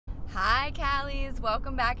Hi Callies,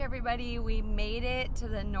 welcome back everybody. We made it to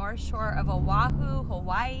the North Shore of Oahu,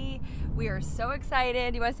 Hawaii. We are so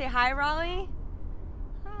excited. You want to say hi, Raleigh?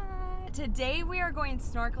 Hi. Today we are going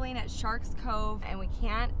snorkeling at Sharks Cove and we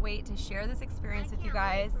can't wait to share this experience with you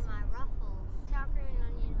guys. For my ruffles. Sour cream and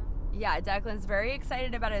onion ruffles. Yeah, Declan's very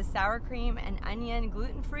excited about his sour cream and onion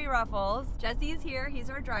gluten-free ruffles. Jesse's here,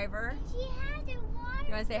 he's our driver. She has a waterproof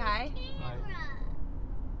You want to say hi? camera.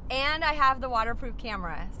 And I have the waterproof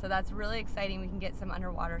camera, so that's really exciting. We can get some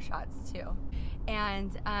underwater shots too.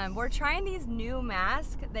 And we're trying these new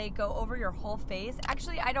masks. They go over your whole face.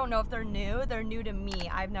 Actually, I don't know if they're new. They're new to me.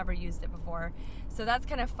 I've never used it before. So that's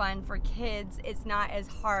kind of fun for kids. It's not as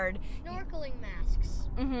hard. Snorkeling masks.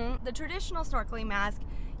 The traditional snorkeling mask,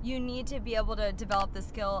 you need to be able to develop the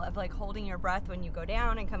skill of like holding your breath when you go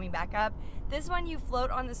down and coming back up. This one, you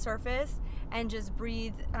float on the surface and just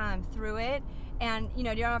breathe through it. And you know,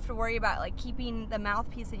 you don't have to worry about like keeping the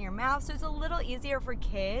mouthpiece in your mouth. So it's a little easier for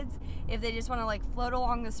kids if they just want to like float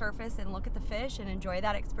along the surface and look at the fish and enjoy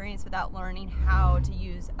that experience without learning how to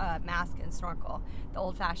use a mask and snorkel the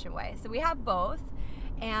old-fashioned way. So we have both.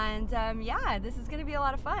 And yeah, this is gonna be a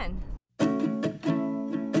lot of fun.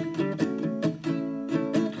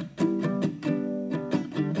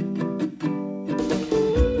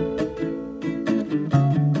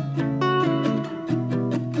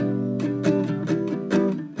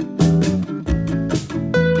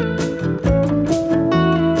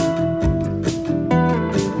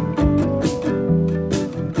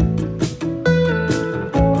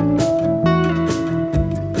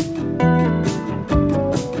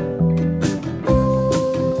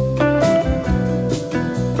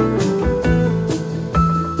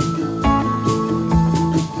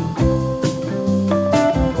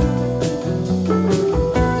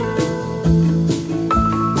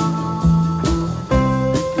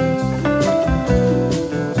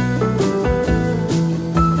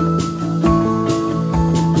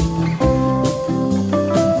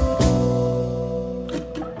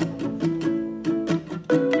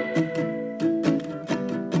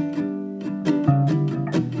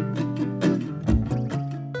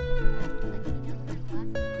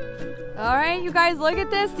 Alright, you guys, look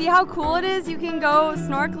at this. See how cool it is? You can go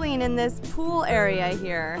snorkeling in this pool area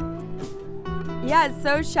here. Yeah, it's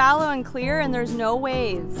so shallow and clear and there's no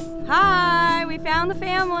waves. Hi, we found the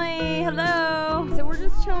family. Hello. So we're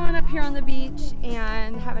just chilling up here on the beach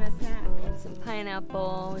and having a snack. Some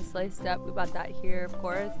pineapple we sliced up. We bought that here, of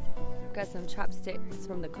course. We've got some chopsticks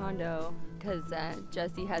from the condo because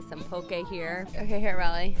Jesse has some poke here. Okay, here,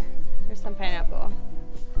 Raleigh. Here's some pineapple.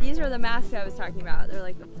 These are the masks I was talking about. They're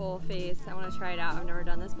like the full face. I want to try it out. I've never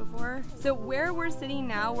done this before. So where we're sitting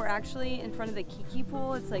now, we're actually in front of the Kiki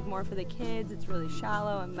pool. It's like more for the kids. It's really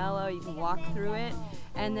shallow and mellow. You can walk through it.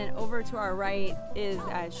 And then over to our right is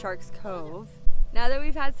Sharks Cove. Now that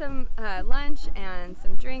we've had some lunch and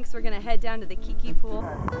some drinks, we're gonna head down to the Kiki pool.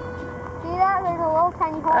 See that? There's a little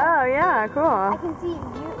tiny hole. Oh yeah, cool. I can see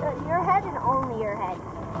your head and only your head.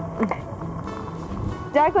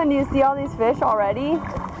 Declan, do you see all these fish already?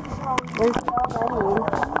 There's so many.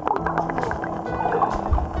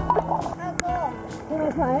 Oh, cool. You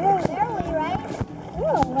wanna try it? Barely, right?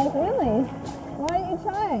 Oh, like really? Why don't you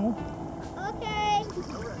try? Okay.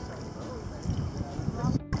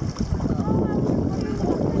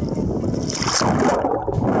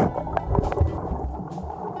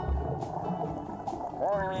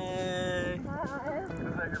 Morning!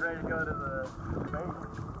 Looks like you're ready to go to the base.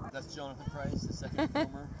 That's Jonathan Price, the second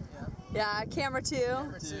filmer. Yeah, camera two.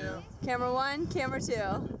 Camera two. Camera one, camera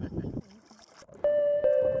two.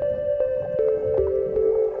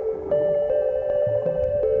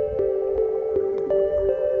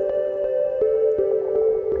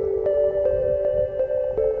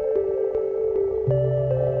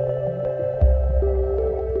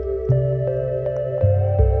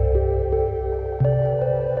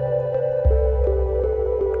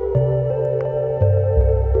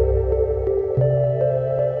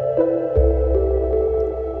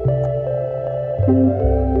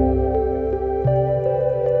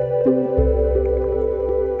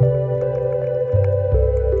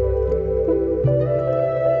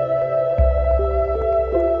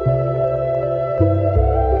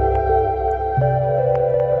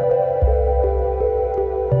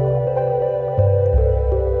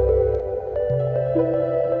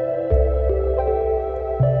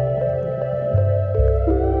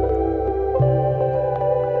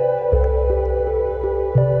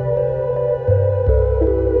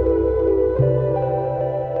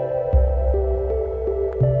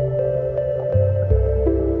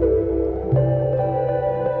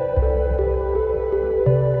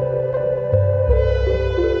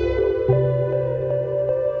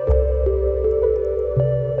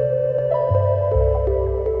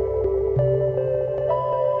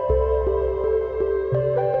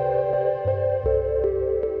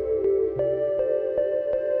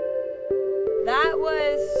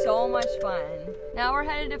 was so much fun. Now we're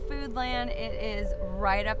headed to Foodland. It is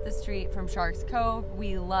right up the street from Sharks Cove.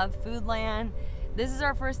 We love Foodland. This is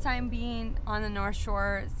our first time being on the North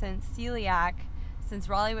Shore since celiac, since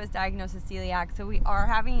Raleigh was diagnosed with celiac. So we are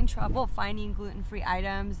having trouble finding gluten-free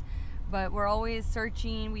items, but we're always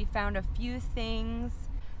searching. We found a few things.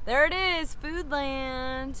 There it is,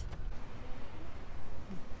 Foodland.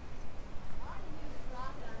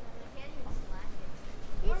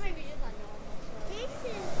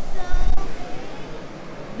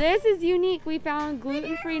 This is unique. We found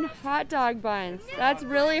gluten-free hot dog buns. That's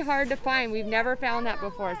really hard to find. We've never found that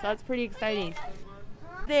before, so that's pretty exciting.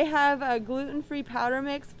 They have a gluten-free powder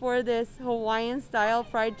mix for this Hawaiian-style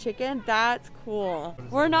fried chicken. That's cool.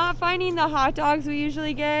 We're not finding the hot dogs we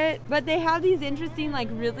usually get, but they have these interesting, like,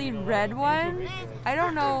 really red ones. I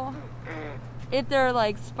don't know if they're,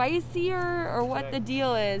 like, spicier or what the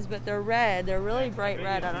deal is, but they're red. They're really bright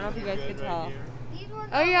red. I don't know if you guys can tell.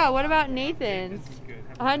 Oh, yeah. What about Nathan's?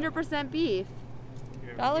 100% beef.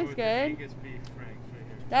 That looks good.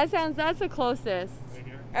 That's the closest.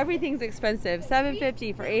 Everything's expensive.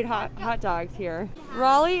 $7.50 for 8 hot dogs here.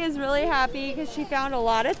 Raleigh is really happy because she found a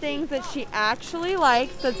lot of things that she actually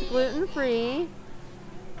likes that's gluten-free.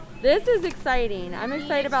 This is exciting. I'm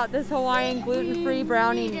excited about this Hawaiian gluten-free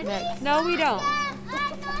brownie mix. No, we don't.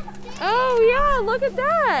 Oh yeah, look at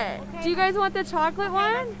that. Do you guys want the chocolate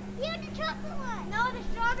one? Yeah, the chocolate one. No, the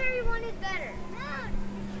strawberry one is better.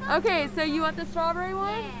 Okay, so you want the strawberry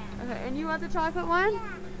one? Yeah. Okay, and you want the chocolate one?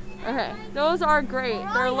 Okay, those are great.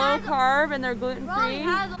 They're low carb and they're gluten-free,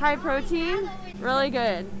 high protein, really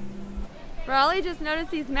good. Raleigh just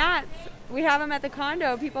noticed these mats. We have them at the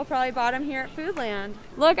condo. People probably bought them here at Foodland.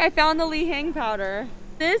 Look, I found the Li Hang powder.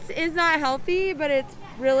 This is not healthy, but it's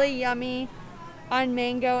really yummy on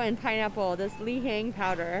mango and pineapple, this Li Hang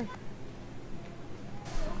powder.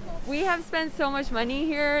 We have spent so much money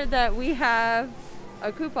here that we have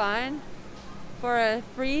a coupon for a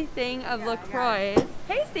free thing of LaCroix.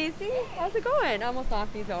 Hey Stacy, how's it going? Almost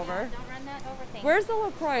knocked these over. Don't run that over thing. Where's the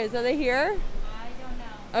LaCroix? Are they here? I don't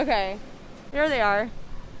know. Okay, here they are.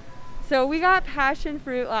 So we got passion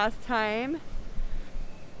fruit last time,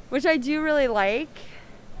 which I do really like.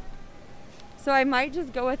 So I might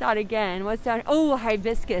just go with that again. What's down? Oh,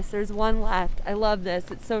 hibiscus. There's one left. I love this.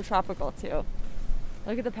 It's so tropical too.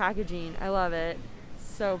 Look at the packaging. I love it.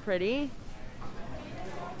 So pretty.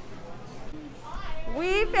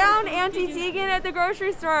 We found Auntie Tegan at the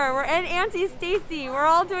grocery store. And Auntie Stacy. We're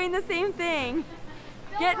all doing the same thing.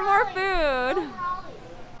 Getting more food.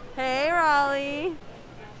 Hey, Raleigh.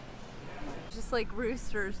 Just like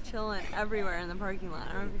roosters chilling everywhere in the parking lot.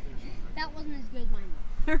 That wasn't as good as mine.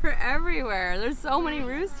 They're everywhere. There's so many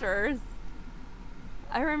roosters.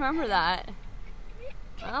 I remember that.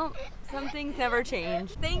 Well, some things never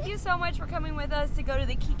change. Thank you so much for coming with us to go to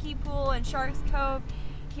the Kiki Pool in Sharks Cove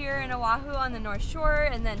here in Oahu on the North Shore,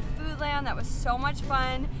 and then Foodland. That was so much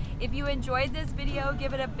fun. If you enjoyed this video,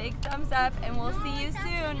 give it a big thumbs up, and we'll see you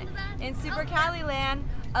soon in SuperCaliLand.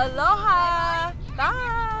 Aloha!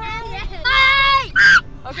 Bye! Bye!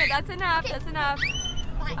 Okay, that's enough. That's enough.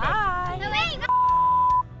 Bye. Bye! No, wait.